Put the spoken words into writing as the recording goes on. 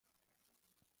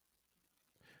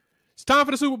It's time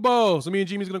for the Super Bowl. So me and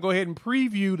Jimmy's going to go ahead and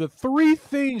preview the 3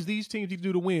 things these teams need to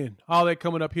do to win. All that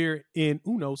coming up here in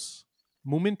Unos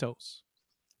Momentos.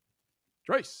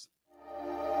 Trace.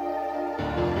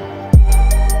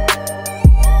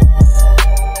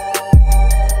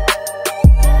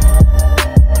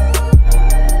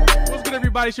 What's good,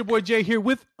 everybody? It's your boy Jay here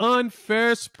with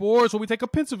Unfair Sports, where we take a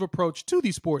pensive approach to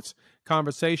the sports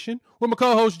conversation. With my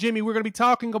co-host Jimmy, we're going to be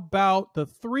talking about the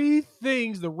 3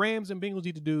 things the Rams and Bengals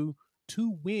need to do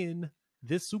to win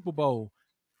this Super Bowl.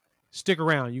 Stick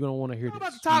around. You're going to want to hear this.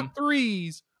 About the top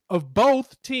 3s of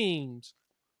both teams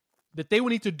that they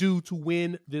would need to do to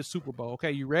win this Super Bowl.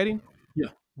 Okay, you ready? Yeah.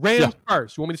 Rams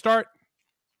first. You want me to start?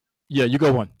 Yeah, you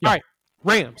go one. Yeah. All right.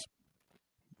 Rams.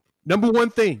 Number 1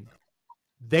 thing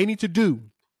they need to do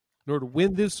in order to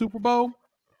win this Super Bowl,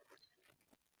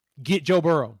 get Joe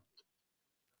Burrow,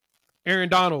 Aaron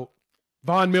Donald,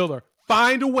 Von Miller.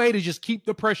 Find a way to just keep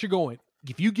the pressure going.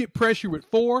 If you get pressure with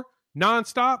 4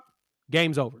 nonstop,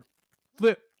 game's over.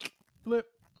 Flip.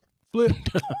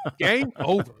 Game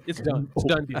over. It's done. It's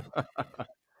done deal.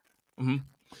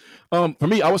 For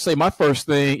me, I would say my first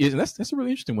thing is, and that's a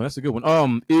really interesting one. That's a good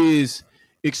one. Is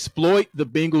exploit the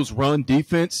Bengals' run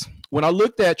defense. When I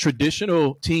looked at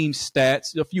traditional team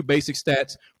stats, a few basic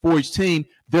stats for each team,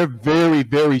 they're very,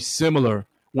 very similar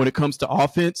when it comes to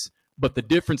offense. But the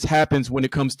difference happens when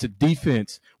it comes to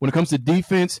defense. When it comes to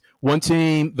defense, one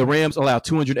team, the Rams, allow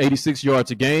 286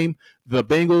 yards a game. The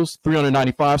Bengals,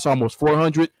 395, so almost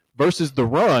 400. Versus the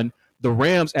run, the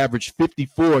Rams average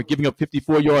 54, giving up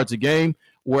 54 yards a game,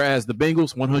 whereas the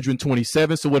Bengals,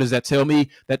 127. So what does that tell me?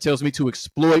 That tells me to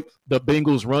exploit the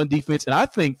Bengals' run defense. And I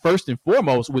think first and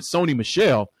foremost with Sony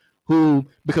Michel, who,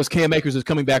 because Cam Akers is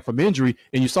coming back from injury,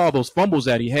 and you saw those fumbles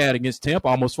that he had against Tampa,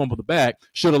 almost fumbled the bag,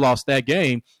 should have lost that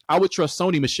game. I would trust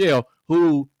Sony Michel,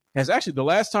 who has actually, the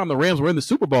last time the Rams were in the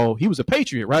Super Bowl, he was a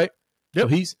Patriot, right? Yep. So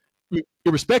he's,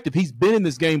 irrespective, he's been in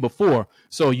this game before.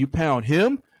 So you pound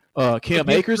him, Cam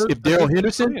Akers, if Darrell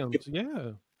Henderson,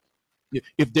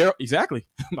 if Darrell, exactly,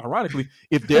 ironically,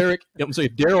 if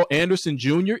Darrell Anderson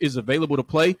Jr. is available to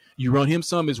play, you run him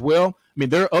some as well. I mean,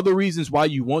 there are other reasons why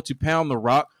you want to pound the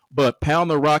rock, but pound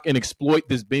the rock and exploit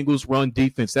this Bengals run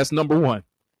defense. That's number 1.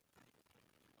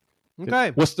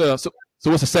 Okay. What's the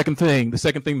second thing? The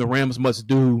second thing the Rams must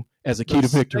do as a key to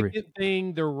victory. The second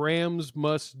thing the Rams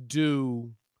must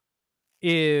do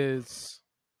is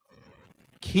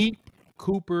keep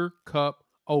Cooper Kupp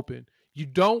open. You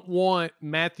don't want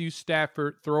Matthew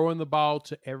Stafford throwing the ball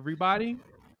to everybody.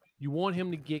 You want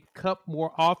him to get Kupp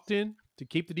more often to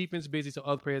keep the defense busy so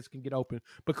other players can get open.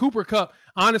 But Cooper Kupp,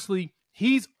 honestly,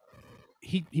 he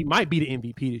might be the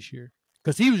MVP this year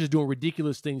because he was just doing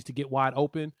ridiculous things to get wide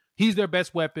open. He's their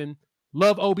best weapon.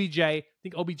 Love OBJ. I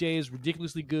think OBJ is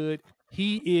ridiculously good.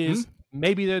 He is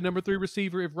maybe their number 3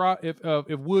 receiver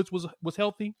if Woods was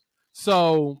healthy.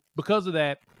 So because of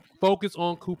that, focus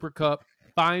on Cooper Kupp.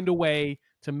 Find a way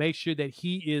to make sure that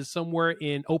he is somewhere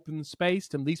in open space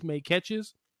to at least make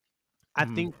catches. I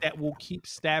think that will keep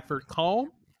Stafford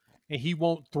calm, and he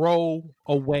won't throw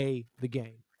away the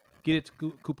game. Get it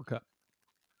to Cooper Kupp.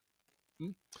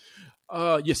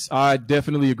 Yes, I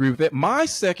definitely agree with that. My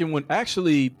second one,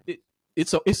 actually,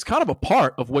 it's kind of a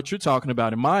part of what you're talking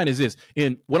about. And mine is this.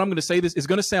 And what I'm going to say this is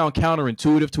going to sound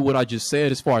counterintuitive to what I just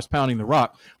said as far as pounding the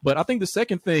rock. But I think the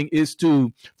second thing is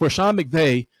for Sean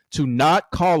McVay to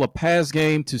not call a pass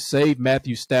game to save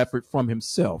Matthew Stafford from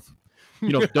himself.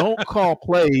 Don't call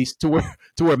plays to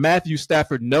where Matthew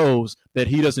Stafford knows that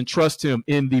he doesn't trust him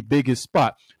in the biggest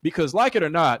spot. Because like it or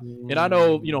not, and I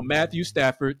know, Matthew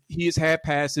Stafford, he has had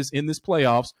passes in this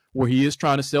playoffs where he is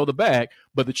trying to sell the bag.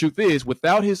 But the truth is,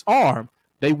 without his arm,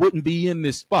 they wouldn't be in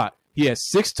this spot. He has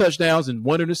 6 touchdowns and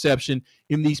 1 interception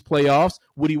in these playoffs.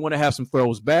 Would he want to have some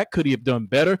throws back? Could he have done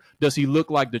better? Does he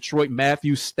look like Detroit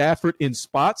Matthew Stafford in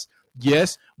spots?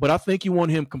 Yes, but I think you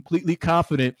want him completely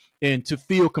confident and to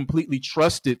feel completely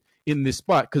trusted in this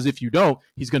spot, because if you don't,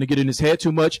 he's going to get in his head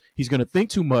too much. He's going to think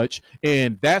too much,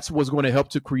 and that's what's going to help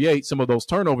to create some of those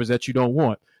turnovers that you don't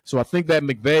want. So I think that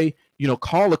McVay,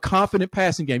 call a confident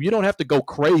passing game. You don't have to go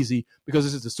crazy because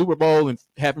this is the Super Bowl and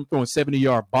have him throwing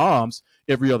 70-yard bombs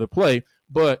every other play,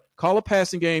 but call a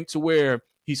passing game to where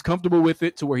he's comfortable with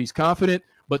it, to where he's confident,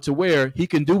 but to where he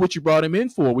can do what you brought him in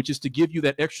for, which is to give you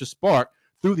that extra spark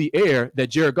through the air that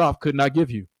Jared Goff could not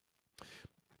give you.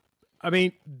 I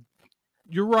mean,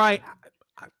 you're right.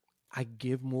 I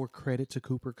give more credit to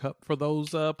Cooper Kupp for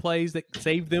those plays that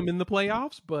saved them in the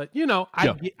playoffs, but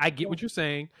I get what you're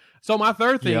saying. So my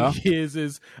third thing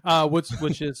is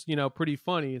which is pretty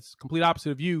funny. It's complete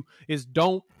opposite of you. Is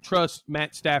don't trust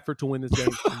Matt Stafford to win this game.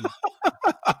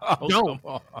 Don't.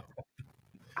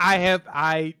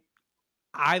 I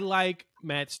I like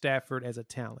Matt Stafford as a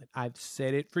talent. I've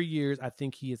said it for years. I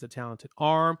think he is a talented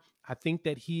arm. I think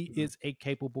that he is a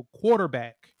capable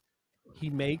quarterback. He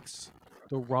makes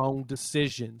the wrong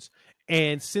decisions.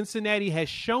 And Cincinnati has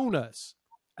shown us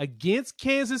against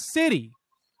Kansas City,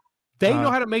 they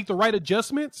know how to make the right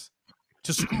adjustments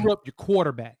to screw up your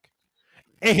quarterback.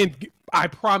 And I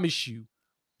promise you,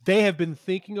 they have been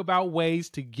thinking about ways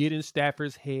to get in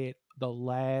Stafford's head the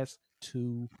last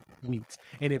 2 weeks.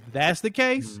 And if that's the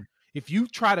case, if you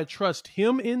try to trust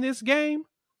him in this game,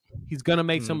 he's going to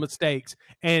make some mistakes.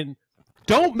 And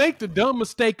don't make the dumb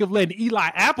mistake of letting Eli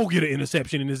Apple get an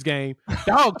interception in this game.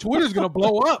 Dog, Twitter's going to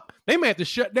blow up. They may have to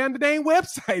shut down the dang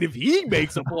website if he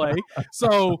makes a play.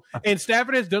 So, and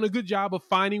Stafford has done a good job of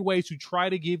finding ways to try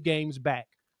to give games back.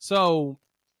 So,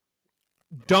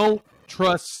 don't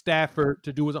trust Stafford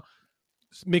to do his own.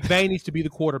 McVay needs to be the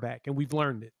quarterback, and we've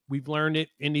learned it. We've learned it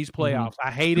in these playoffs.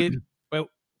 I hate it, but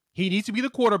he needs to be the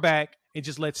quarterback and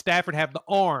just let Stafford have the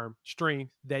arm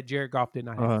strength that Jared Goff did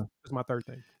not have. That's my third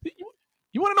thing.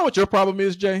 You want to know what your problem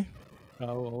is, Jay?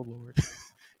 Oh Lord.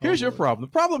 Here's your problem.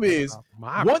 The problem is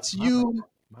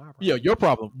your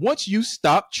problem. Once you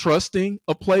stop trusting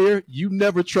a player, you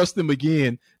never trust them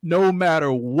again, no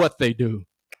matter what they do.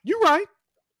 You're right.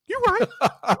 You're right.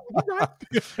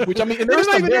 Which, I mean, and there's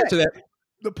some merit to that.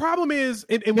 The problem is,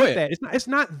 and with that, it's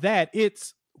not that.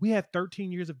 It's we have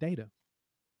 13 years of data.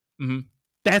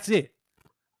 That's it.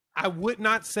 I would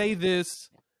not say this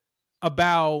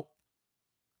about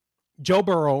Joe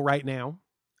Burrow right now.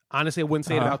 Honestly, I wouldn't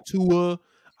say it about Tua.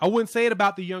 I wouldn't say it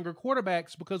about the younger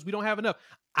quarterbacks because we don't have enough.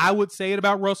 I would say it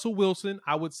about Russell Wilson.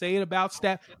 I would say it about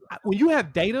Stafford. When you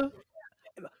have data,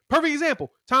 perfect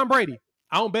example, Tom Brady.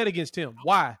 I don't bet against him.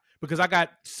 Why? Because I got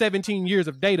 17 years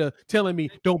of data telling me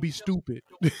don't be stupid.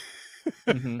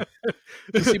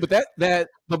 See, but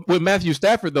with Matthew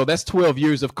Stafford, though, that's 12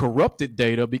 years of corrupted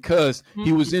data because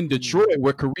he was in Detroit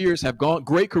where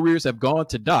great careers have gone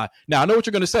to die. Now, I know what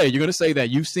you're going to say. You're going to say that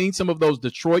you've seen some of those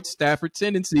Detroit Stafford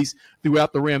tendencies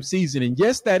throughout the Rams season. And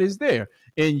yes, that is there.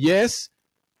 And yes,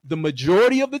 the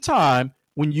majority of the time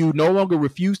when you no longer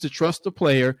refuse to trust a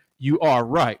player, you are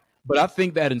right. But I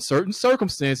think that in certain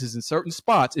circumstances, in certain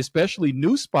spots, especially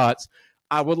new spots,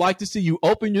 I would like to see you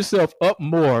open yourself up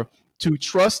more to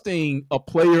trusting a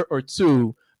player or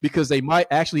two because they might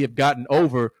actually have gotten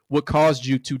over what caused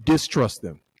you to distrust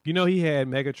them. You know, he had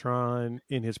Megatron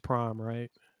in his prime, right?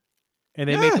 And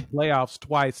they made the playoffs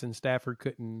twice, and Stafford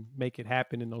couldn't make it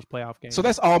happen in those playoff games. So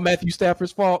that's all Matthew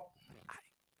Stafford's fault?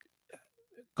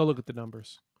 Go look at the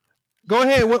numbers. Go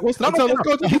ahead. Let's go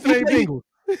to the Cincinnati Bengals.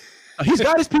 He's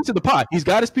got his piece of the pie.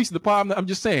 I'm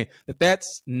just saying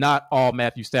that's not all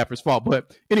Matthew Stafford's fault.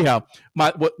 But anyhow,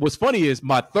 what's funny is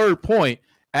my third point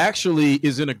actually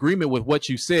is in agreement with what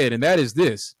you said, and that is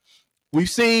this. We've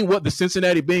seen what the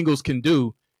Cincinnati Bengals can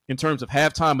do in terms of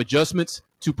halftime adjustments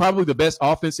to probably the best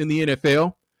offense in the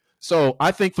NFL. So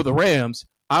I think for the Rams,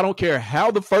 I don't care how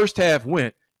the first half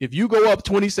went. If you go up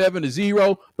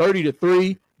 27-0,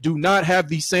 30-3, do not have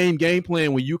the same game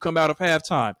plan when you come out of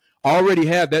halftime. Already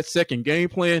have that second game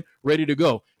plan ready to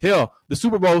go. Hell, the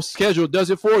Super Bowl schedule does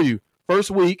it for you.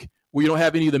 First week, where you don't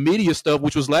have any of the media stuff,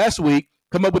 which was last week,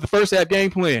 come up with the first half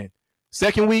game plan.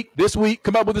 Second week, this week,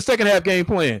 come up with the second half game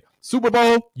plan. Super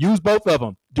Bowl, use both of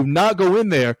them. Do not go in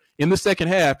there in the second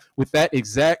half with that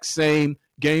exact same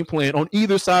game plan on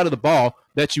either side of the ball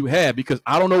that you had, because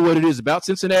I don't know what it is about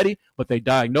Cincinnati, but they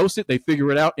diagnose it, they figure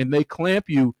it out, and they clamp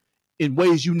you in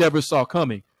ways you never saw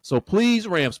coming. So please,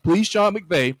 Rams, please, Sean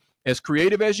McVay, as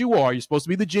creative as you are, you're supposed to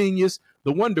be the genius,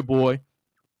 the wonder boy,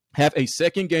 have a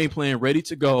second game plan ready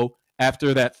to go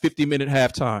after that 50-minute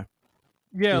halftime.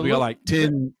 Yeah, we got like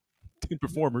 10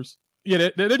 performers. Yeah,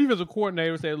 their defensive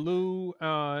coordinator said Lou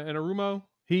Anarumo.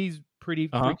 He's pretty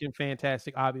freaking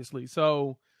fantastic, obviously.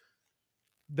 So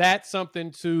that's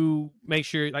something to make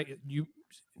sure, like you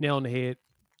nail on the head.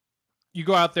 You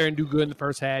go out there and do good in the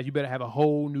first half, you better have a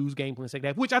whole news game plan second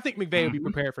half, which I think McVay will be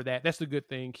prepared for that. That's the good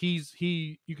thing. You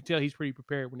can tell he's pretty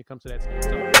prepared when it comes to that stuff.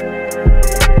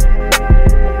 So.